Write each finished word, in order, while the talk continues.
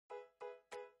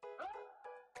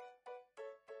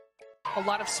a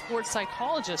lot of sports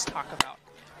psychologists talk about.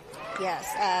 Yes,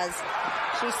 as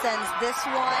she sends this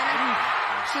one,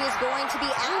 she is going to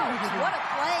be out. What a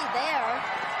play there.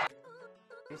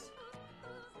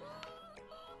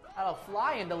 That'll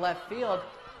fly into left field.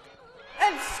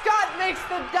 And Scott makes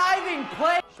the diving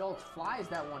play. Schultz flies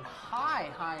that one high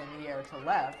in the air to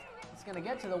left. It's going to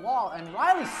get to the wall, and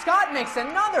Riley Scott makes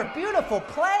another beautiful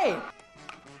play.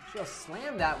 She'll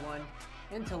slam that one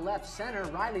into left center.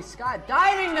 Riley Scott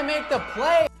diving to make the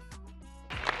play.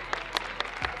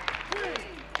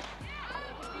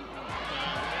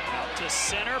 Out to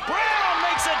center. Brown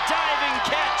makes a diving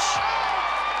catch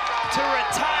to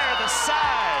retire the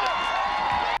side.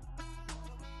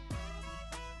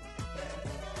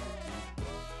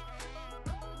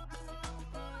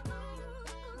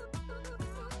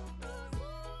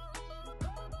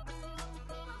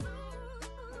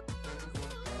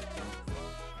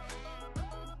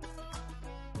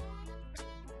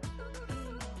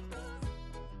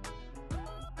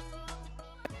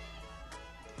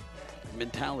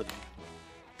 Mentality.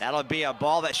 That'll be a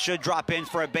ball that should drop in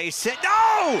for a base hit.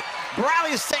 No!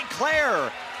 Bradley St.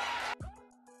 Clair.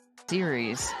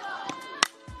 Series.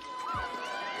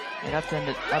 It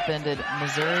upended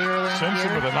Missouri earlier.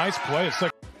 Simpson with a nice play. It's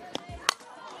like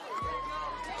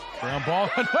ground ball.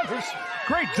 Another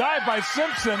great dive by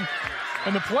Simpson,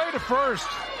 and the play to first.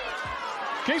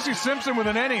 Casey Simpson with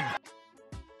an inning.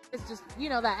 It's just, you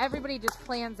know, that everybody just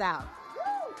plans out.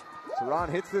 Teran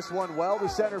hits this one well to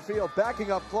center field,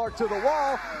 backing up Clark to the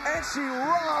wall, and she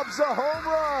robs a home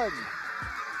run.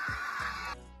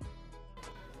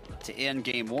 To end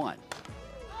game one.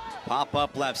 Pop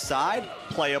up left side,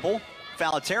 playable,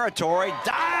 foul territory,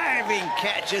 diving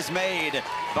catch is made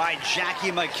by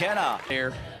Jackie McKenna.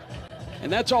 There.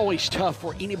 And that's always tough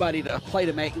for anybody to play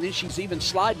to make. And then she's even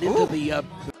sliding into the...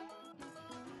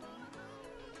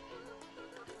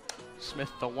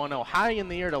 Smith the 1-0 high in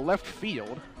the air to left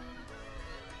field.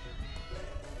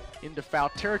 Into foul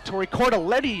territory.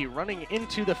 Cordelletti running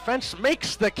into the fence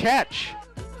makes the catch.